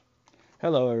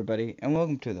Hello, everybody, and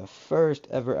welcome to the first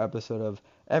ever episode of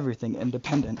Everything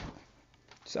Independent.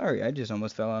 Sorry, I just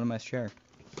almost fell out of my chair.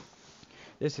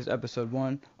 This is episode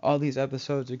one. All these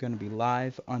episodes are going to be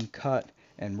live, uncut,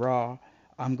 and raw.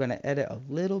 I'm going to edit a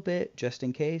little bit just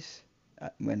in case,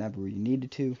 whenever we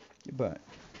needed to, but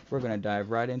we're going to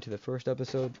dive right into the first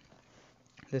episode.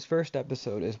 This first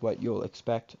episode is what you'll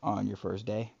expect on your first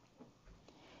day.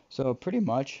 So, pretty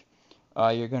much,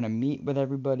 you're going to meet with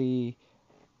everybody.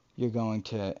 You're going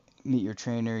to meet your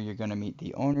trainer, you're going to meet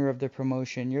the owner of the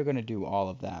promotion, you're going to do all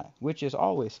of that, which is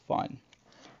always fun.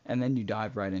 And then you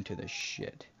dive right into the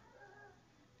shit.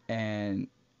 And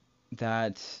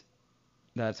that's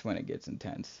that's when it gets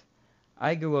intense.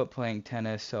 I grew up playing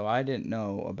tennis, so I didn't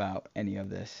know about any of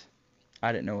this.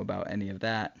 I didn't know about any of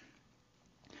that.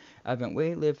 I've been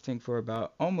weightlifting for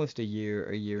about almost a year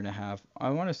and a half.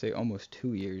 I want to say almost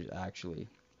 2 years actually.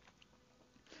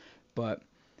 But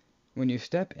when you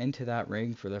step into that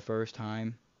ring for the first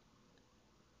time,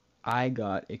 I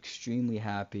got extremely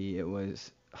happy. It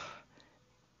was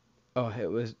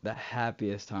the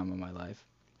happiest time of my life.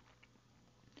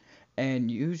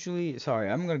 And usually, sorry,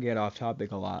 I'm gonna get off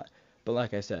topic a lot, but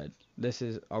like I said, this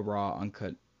is a raw,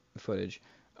 uncut footage.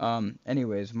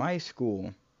 Anyways, my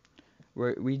school,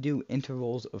 where we do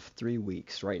intervals of 3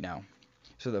 weeks right now.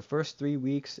 So the first 3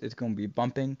 weeks is gonna be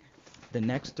bumping. The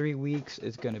next 3 weeks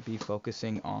is gonna be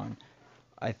focusing on,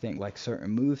 I think, like certain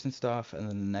moves and stuff, and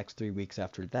then the next 3 weeks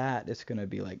after that, it's gonna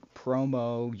be like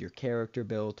promo, your character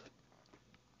build.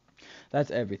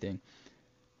 That's everything.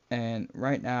 And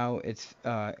right now it's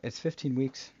 15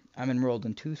 weeks. I'm enrolled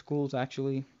in two schools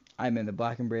actually. I'm in the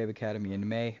Black and Brave Academy in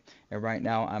May, and right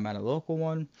now I'm at a local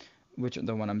one, which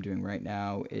the one I'm doing right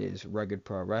now is Rugged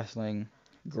Pro Wrestling.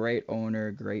 Great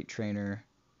owner, great trainer.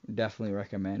 Definitely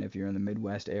recommend if you're in the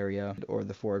Midwest area or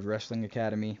the Ford Wrestling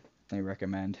Academy. I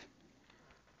recommend.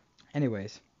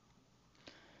 Anyways,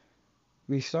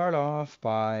 we start off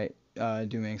by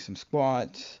doing some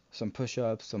squats, some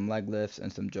push-ups, some leg lifts,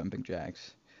 and some jumping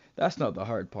jacks. That's not the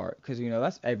hard part, because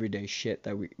that's everyday shit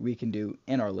that we can do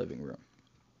in our living room.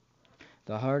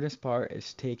 The hardest part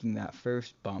is taking that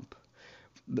first bump.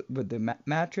 With the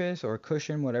mattress or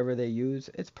cushion, whatever they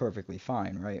use, it's perfectly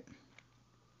fine, right?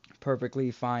 Perfectly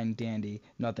fine, dandy,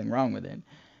 nothing wrong with it.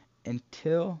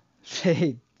 Until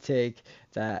they take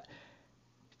that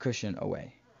cushion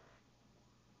away.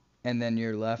 And then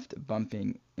you're left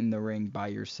bumping in the ring by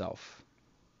yourself.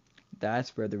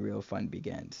 That's where the real fun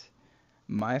begins.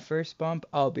 My first bump,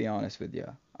 I'll be honest with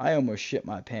you, I almost shit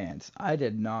my pants. I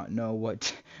did not know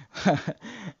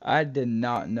I did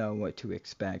not know what to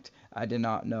expect. I did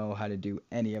not know how to do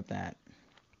any of that.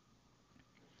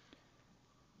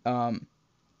 Um,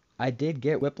 I did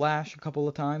get whiplash a couple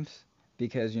of times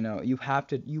because you have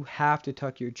to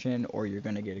tuck your chin or you're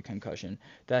gonna get a concussion.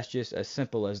 That's just as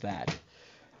simple as that.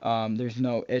 There's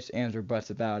no ifs, ands, or buts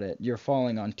about it. You're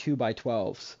falling on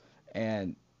 2x12s,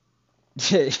 and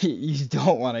you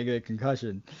don't want to get a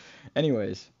concussion.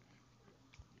 Anyways,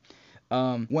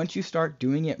 once you start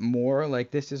doing it more,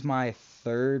 like this is my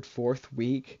third, fourth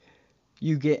week,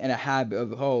 you get in a habit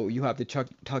of, oh, you have to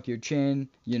tuck your chin.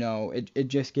 It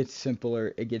just gets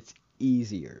simpler. It gets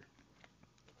easier.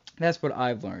 That's what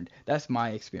I've learned. That's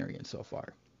my experience so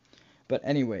far. But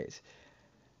anyways,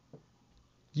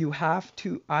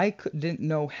 didn't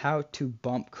know how to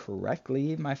bump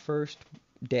correctly my first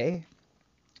day.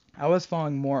 I was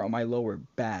falling more on my lower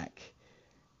back,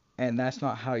 and that's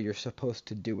not how you're supposed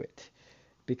to do it.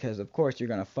 Because of course you're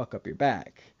gonna fuck up your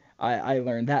back. I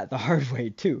learned that the hard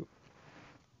way too.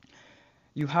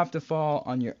 You have to fall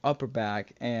on your upper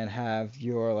back and have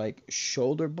your like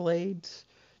shoulder blades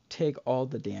take all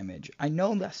the damage. I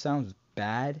know that sounds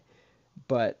bad,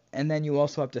 but and then you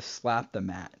also have to slap the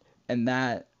mat, and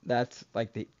that's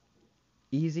like the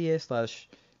easiest slash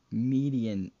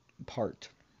median part.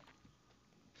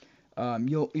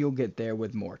 You'll get there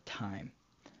with more time.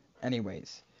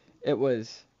 Anyways,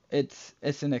 it's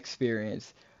an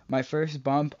experience. My first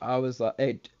bump, I was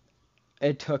like,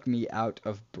 it took me out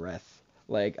of breath.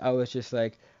 Like I was just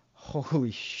like,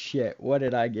 holy shit, what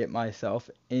did I get myself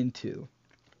into?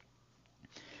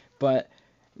 But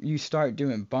you start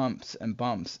doing bumps and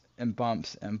bumps and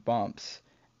bumps and bumps,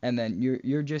 and then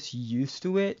you're just used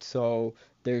to it, so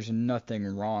there's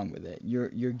nothing wrong with it. You're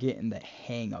getting the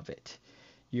hang of it.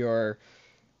 Your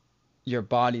your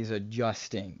body's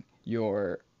adjusting.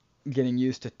 You're getting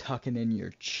used to tucking in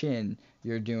your chin.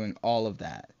 You're doing all of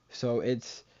that. So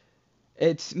it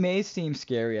may seem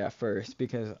scary at first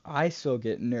because I still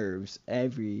get nerves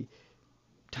every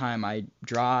time I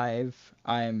drive.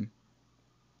 I'm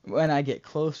When I get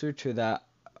closer to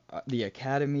the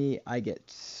academy, I get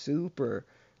super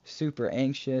super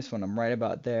anxious when I'm right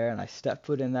about there and I step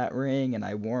foot in that ring and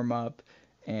I warm up,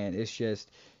 and it's just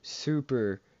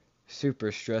super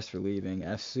super stress relieving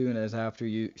as soon as after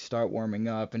you start warming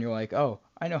up and you're like, "Oh,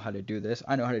 I know how to do this.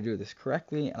 I know how to do this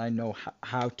correctly and I know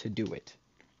how to do it."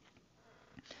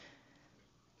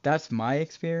 That's my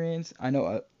experience. I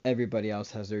know everybody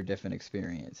else has their different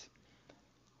experience.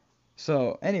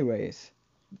 So, anyways,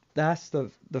 that's the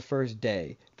first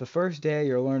day. The first day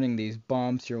you're learning these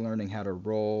bumps, you're learning how to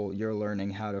roll, you're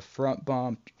learning how to front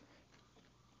bump,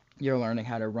 you're learning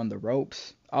how to run the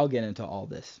ropes. I'll get into all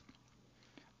this.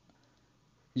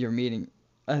 You're meeting,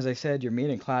 as I said, you're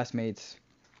meeting classmates.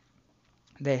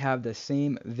 They have the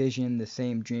same vision, the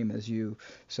same dream as you.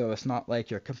 So it's not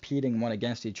like you're competing one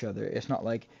against each other. It's not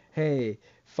like, hey,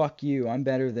 fuck you, I'm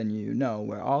better than you. No,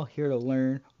 we're all here to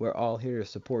learn. We're all here to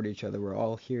support each other. We're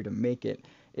all here to make it,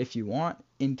 if you want,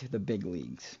 into the big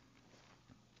leagues.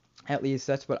 At least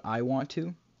that's what I want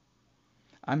to.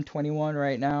 I'm 21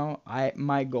 right now.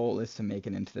 My goal is to make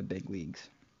it into the big leagues.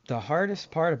 The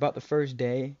hardest part about the first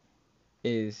day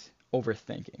is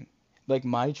overthinking. Like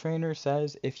my trainer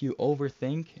says, if you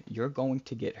overthink, you're going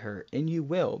to get hurt. And you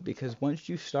will, because once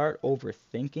you start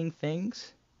overthinking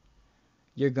things,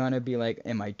 you're going to be like,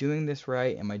 am I doing this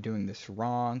right? Am I doing this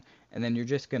wrong? And then you're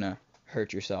just going to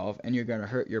hurt yourself and you're going to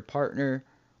hurt your partner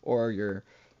or your,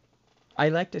 I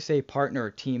like to say partner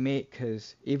or teammate,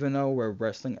 because even though we're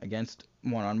wrestling against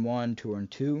one-on-one,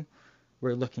 two-on-two,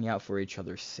 we're looking out for each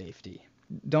other's safety.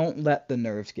 Don't let the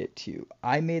nerves get to you.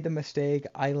 I made the mistake.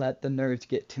 I let the nerves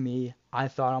get to me. I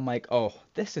thought, I'm like, oh,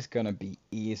 this is going to be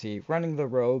easy. Running the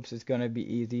ropes is going to be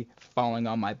easy. Falling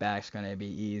on my back is going to be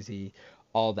easy.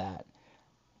 All that.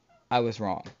 I was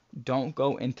wrong. Don't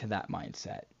go into that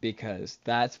mindset, because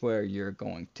that's where you're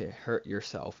going to hurt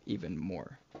yourself even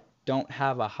more. Don't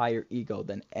have a higher ego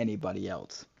than anybody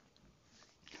else.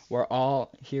 We're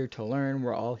all here to learn.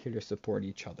 We're all here to support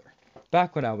each other.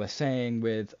 Back what I was saying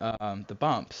with the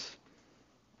bumps.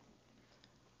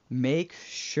 Make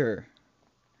sure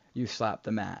you slap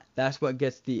the mat. That's what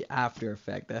gets the after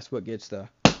effect. That's what gets the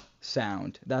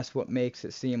sound. That's what makes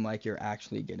it seem like you're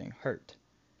actually getting hurt.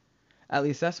 At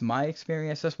least that's my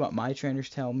experience. That's what my trainers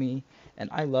tell me. And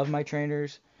I love my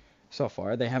trainers. So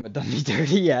far, they haven't done me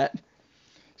dirty yet.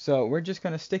 So we're just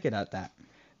going to stick it at that.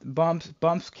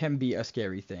 Bumps can be a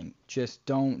scary thing. Just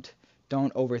don't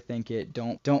overthink it.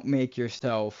 Don't make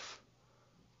yourself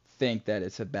think that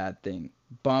it's a bad thing.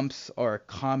 Bumps are a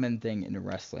common thing in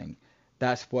wrestling.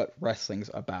 That's what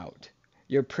wrestling's about.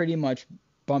 You're pretty much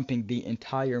bumping the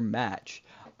entire match.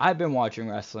 I've been watching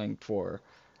wrestling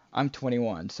I'm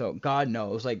 21, so God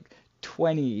knows, like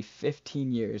 20,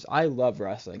 15 years. I love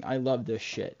wrestling. I love this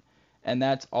shit. And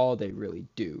that's all they really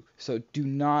do. So do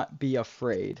not be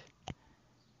afraid.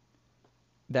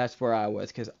 That's where I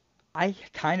was, because I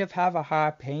kind of have a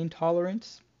high pain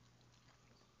tolerance,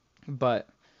 but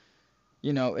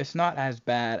it's not as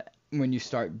bad when you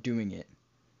start doing it.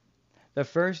 The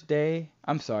first day,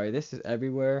 I'm sorry, this is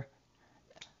everywhere.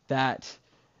 That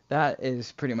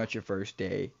is pretty much your first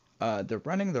day. The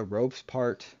running the ropes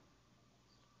part,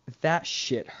 that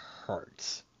shit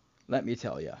hurts. Let me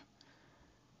tell you.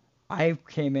 I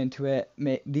came into it.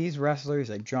 These wrestlers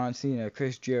like John Cena,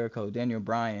 Chris Jericho, Daniel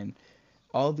Bryan,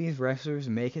 all these wrestlers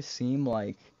make it seem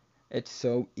like it's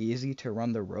so easy to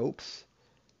run the ropes,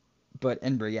 but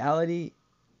in reality,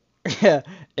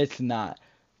 it's not.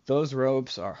 Those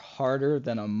ropes are harder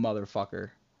than a motherfucker.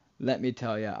 Let me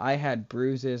tell you, I had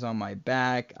bruises on my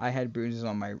back. I had bruises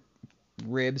on my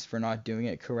ribs for not doing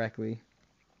it correctly.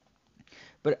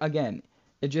 But again,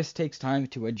 it just takes time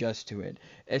to adjust to it.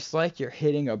 It's like you're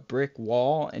hitting a brick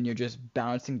wall and you're just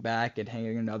bouncing back and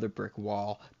hitting another brick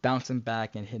wall, bouncing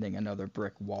back and hitting another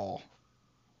brick wall.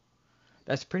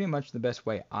 That's pretty much the best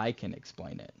way I can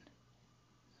explain it.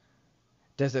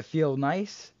 Does it feel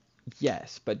nice?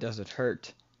 Yes. But does it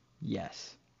hurt?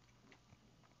 Yes.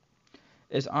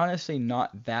 It's honestly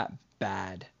not that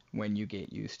bad when you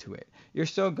get used to it. You're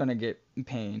still going to get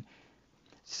pain.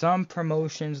 Some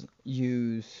promotions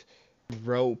use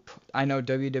rope. I know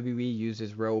WWE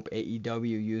uses rope,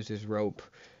 AEW uses rope.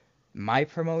 My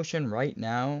promotion right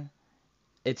now,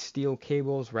 it's steel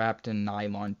cables wrapped in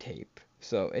nylon tape.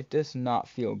 So it does not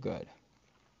feel good.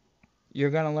 You're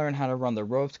going to learn how to run the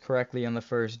ropes correctly on the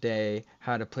first day,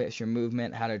 how to place your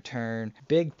movement, how to turn.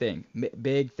 Big thing.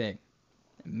 Big thing.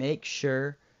 Make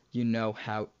sure you know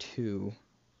how to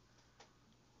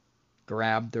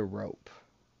grab the rope.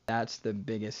 That's the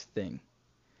biggest thing.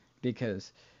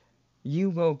 Because you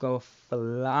will go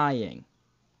flying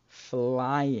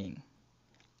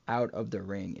out of the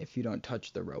ring if you don't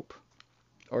touch the rope.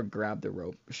 Or grab the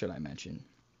rope, should I mention.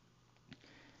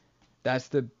 That's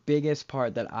the biggest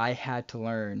part that I had to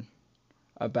learn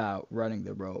about running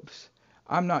the ropes.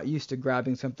 I'm not used to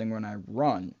grabbing something when I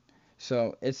run.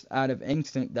 So it's out of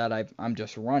instinct that I'm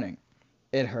just running.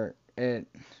 It hurt. It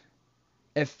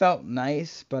felt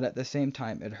nice, but at the same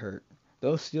time it hurt.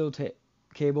 Those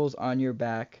cables on your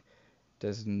back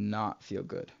does not feel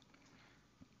good.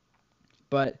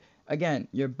 But again,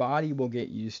 your body will get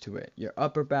used to it. Your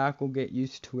upper back will get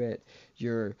used to it.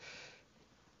 Your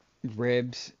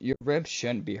ribs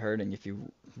shouldn't be hurting if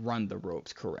you run the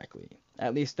ropes correctly.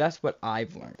 At least that's what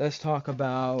I've learned. Let's talk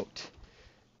about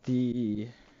the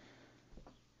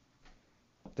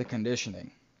the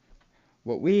conditioning.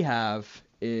 What we have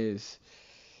is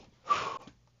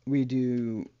we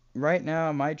do right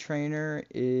now my trainer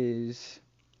is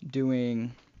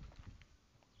doing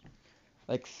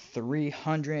like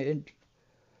 300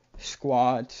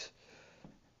 squats,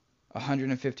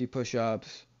 150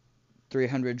 push-ups,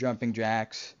 300 jumping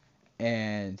jacks,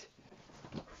 and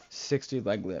 60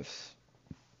 leg lifts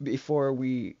before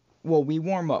we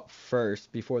warm up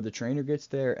first before the trainer gets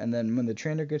there, and then when the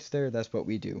trainer gets there, that's what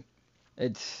we do.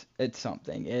 It's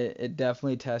something. It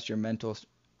definitely tests your mental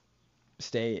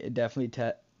state. It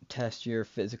definitely tests your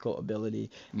physical ability.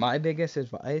 My biggest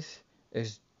advice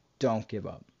is don't give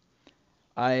up.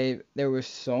 I There were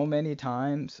so many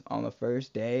times on the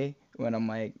first day when I'm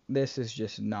like, this is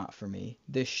just not for me.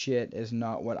 This shit is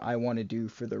not what I want to do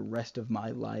for the rest of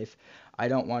my life. I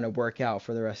don't want to work out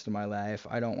for the rest of my life.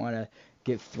 I don't want to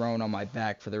get thrown on my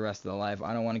back for the rest of the life.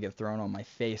 I don't want to get thrown on my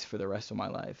face for the rest of my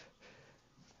life.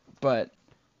 But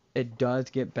it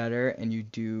does get better, and you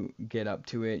do get up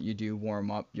to it. You do warm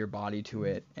up your body to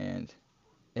it, and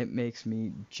it makes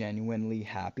me genuinely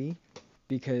happy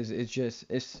because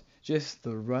it's just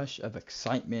the rush of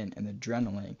excitement and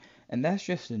adrenaline, and that's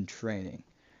just in training.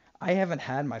 I haven't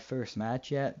had my first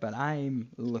match yet, but I'm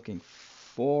looking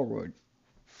forward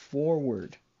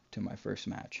to my first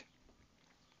match.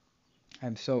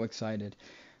 I'm so excited.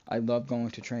 I love going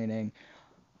to training.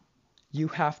 You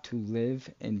have to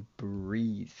live and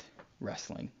breathe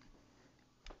wrestling.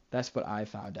 That's what I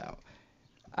found out.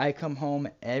 I come home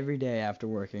every day after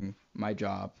working my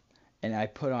job and I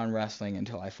put on wrestling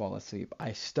until I fall asleep.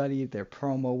 I study their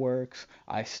promo works,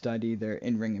 I study their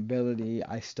in ring ability,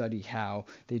 I study how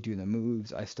they do the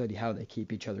moves, I study how they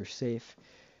keep each other safe.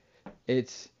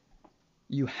 It's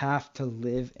You have to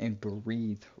live and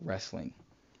breathe wrestling.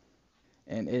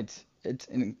 And it's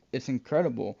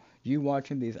incredible. You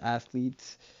watching these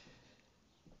athletes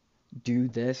do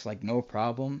this like no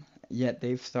problem, yet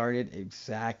they've started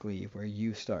exactly where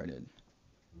you started.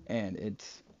 And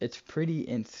it's pretty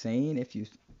insane if you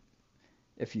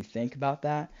think about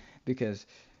that because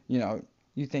you know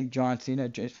you think John Cena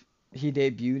just he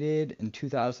debuted in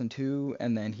 2002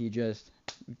 and then he just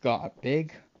got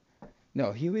big.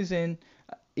 No, he was in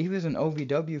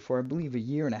OVW for I believe a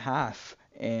year and a half,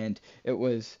 and it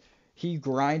was he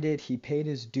grinded, he paid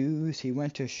his dues, he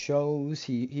went to shows,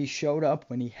 he showed up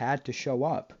when he had to show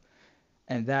up,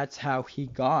 and that's how he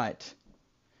got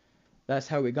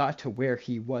to where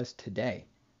he was today.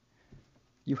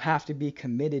 You have to be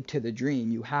committed to the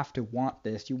dream. You have to want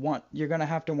this. You're going to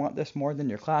have to want this more than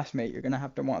your classmate. You're going to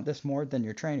have to want this more than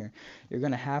your trainer. You're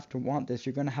going to have to want this.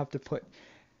 You're going to have to put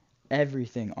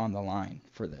everything on the line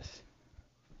for this.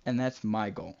 And that's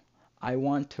my goal. I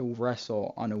want to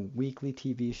wrestle on a weekly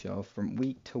TV show from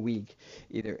week to week,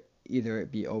 either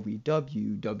it be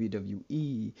OVW,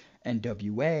 WWE,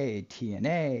 NWA,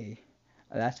 TNA.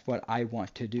 That's what I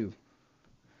want to do.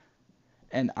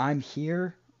 And I'm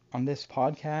here on this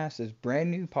podcast, this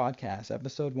brand new podcast,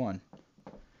 episode 1,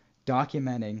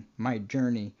 documenting my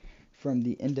journey from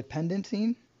the independent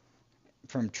scene,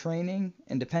 from training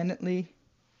independently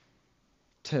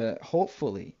to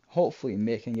hopefully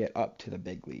making it up to the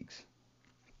big leagues.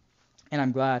 And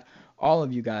I'm glad all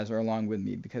of you guys are along with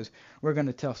me because we're going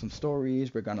to tell some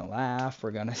stories, we're going to laugh,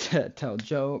 we're going to tell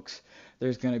jokes.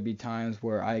 There's going to be times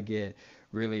where I get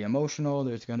really emotional,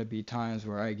 there's going to be times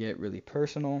where I get really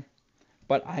personal,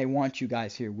 but I want you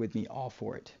guys here with me all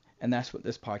for it. And that's what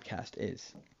this podcast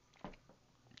is.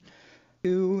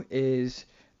 2 is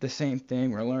the same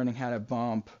thing. We're learning how to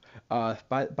bump.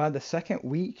 By the second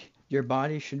week, your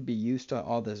body should be used to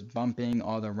all this bumping,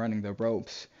 all the running the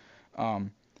ropes.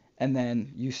 Um, and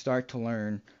then you start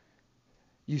to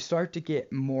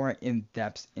get more in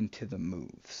depth into the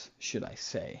moves, should I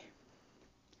say.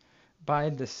 By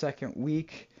the second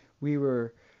week, we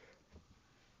were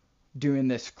doing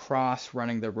this cross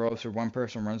running the ropes where one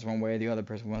person runs one way, the other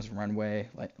person runs one way,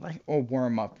 like or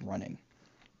warm up running.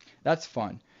 That's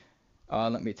fun.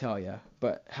 let me tell you.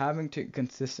 But having to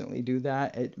consistently do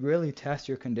that, it really tests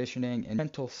your conditioning and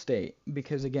mental state.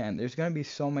 Because again, there's going to be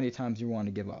so many times you want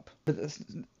to give up. But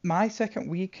my second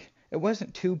week, it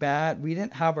wasn't too bad. We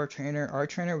didn't have our trainer. Our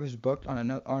trainer was booked on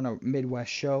a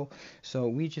Midwest show, so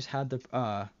we just had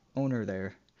the owner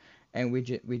there, and we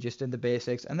just did the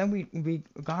basics, and then we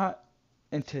got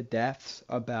into depths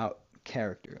about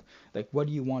character. Like, what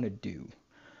do you want to do?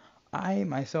 I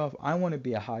myself, I want to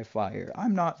be a high flyer.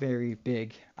 I'm not very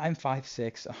big. I'm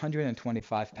 5'6",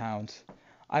 125 pounds.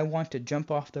 I want to jump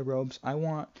off the ropes. I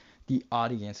want the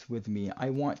audience with me. I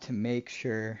want to make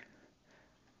sure.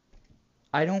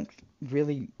 I don't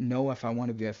really know if I want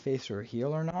to be a face or a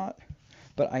heel or not,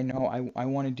 but I know I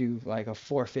want to do like a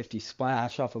 450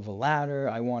 splash off of a ladder.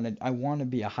 I want to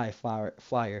be a high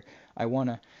flyer. I want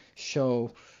to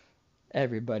show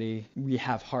everybody we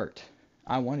have heart.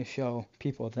 I want to show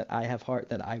people that I have heart,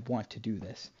 that I want to do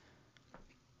this.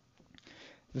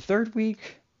 The third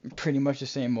week, pretty much the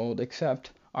same old,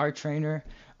 except our trainer,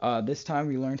 this time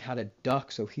we learned how to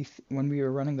duck. So when we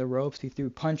were running the ropes, he threw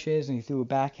punches and he threw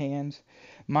backhands.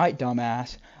 My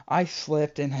dumbass, I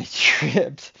slipped and I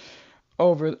tripped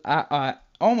over,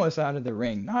 almost out of the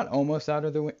ring. Not almost out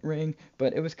of the ring,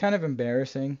 but it was kind of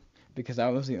embarrassing because I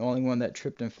was the only one that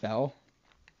tripped and fell.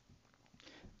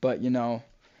 But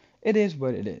it is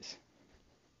what it is.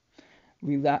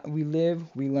 We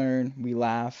live, we learn, we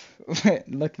laugh.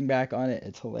 Looking back on it,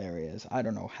 it's hilarious. I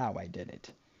don't know how I did it.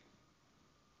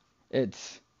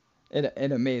 It's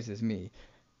it amazes me.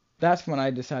 That's when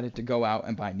I decided to go out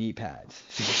and buy knee pads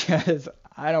because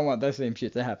I don't want the same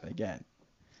shit to happen again.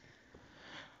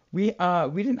 We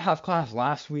didn't have class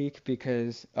last week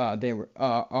because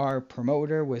our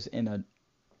promoter was in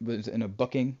a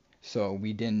booking, so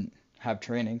we didn't have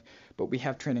training. But we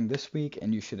have training this week,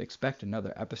 and you should expect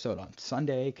another episode on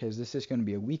Sunday because this is going to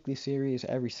be a weekly series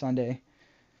every Sunday.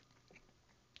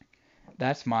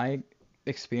 That's my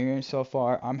experience so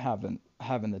far. I'm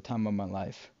having the time of my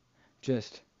life.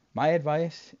 Just my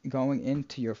advice going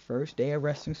into your first day of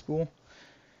wrestling school: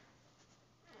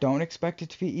 don't expect it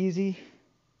to be easy.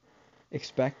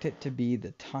 Expect it to be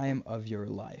the time of your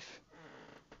life.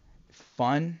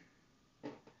 Fun.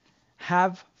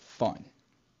 Have fun.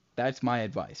 That's my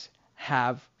advice.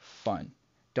 Have fun.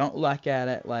 Don't look at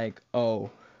it like, oh,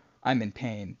 I'm in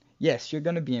pain. Yes, you're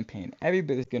going to be in pain.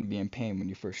 Everybody's going to be in pain when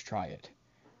you first try it.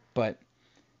 But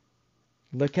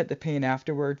look at the pain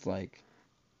afterwards like,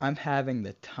 I'm having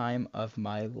the time of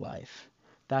my life.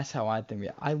 That's how I think.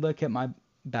 I look at my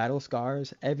battle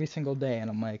scars every single day and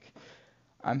I'm like,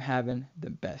 I'm having the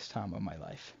best time of my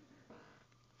life.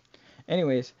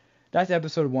 Anyways, that's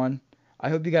episode 1. I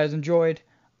hope you guys enjoyed.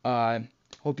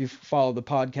 Hope you follow the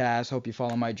podcast. Hope you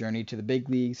follow my journey to the big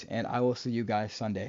leagues. And I will see you guys Sunday.